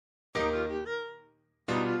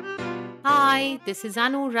Hi, this is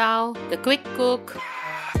Anu Rao, the Quick Cook.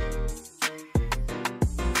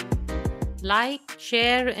 Like,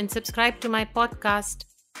 share, and subscribe to my podcast.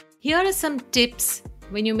 Here are some tips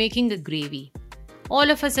when you're making a gravy.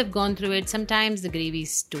 All of us have gone through it. Sometimes the gravy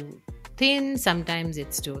is too thin, sometimes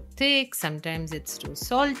it's too thick, sometimes it's too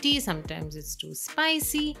salty, sometimes it's too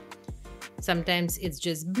spicy, sometimes it's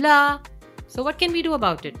just blah. So, what can we do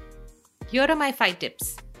about it? Here are my 5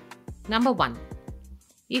 tips. Number 1.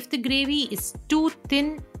 If the gravy is too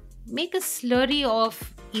thin, make a slurry of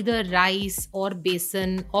either rice or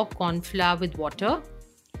besan or corn flour with water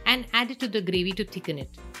and add it to the gravy to thicken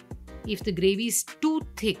it. If the gravy is too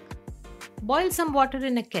thick, boil some water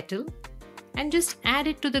in a kettle and just add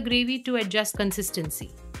it to the gravy to adjust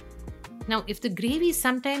consistency. Now, if the gravy is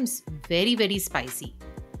sometimes very spicy,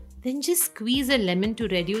 then just squeeze a lemon to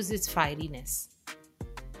reduce its fieriness.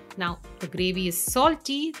 Now, the gravy is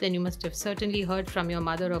salty, then you must have certainly heard from your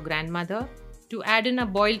mother or grandmother to add in a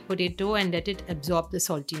boiled potato and let it absorb the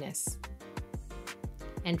saltiness.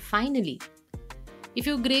 And finally, if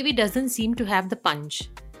your gravy doesn't seem to have the punch,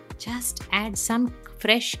 just add some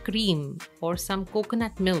fresh cream or some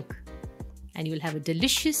coconut milk and you'll have a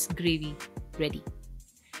delicious gravy ready.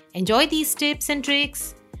 Enjoy these tips and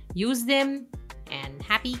tricks, use them, and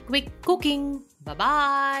happy quick cooking.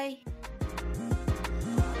 Bye-bye.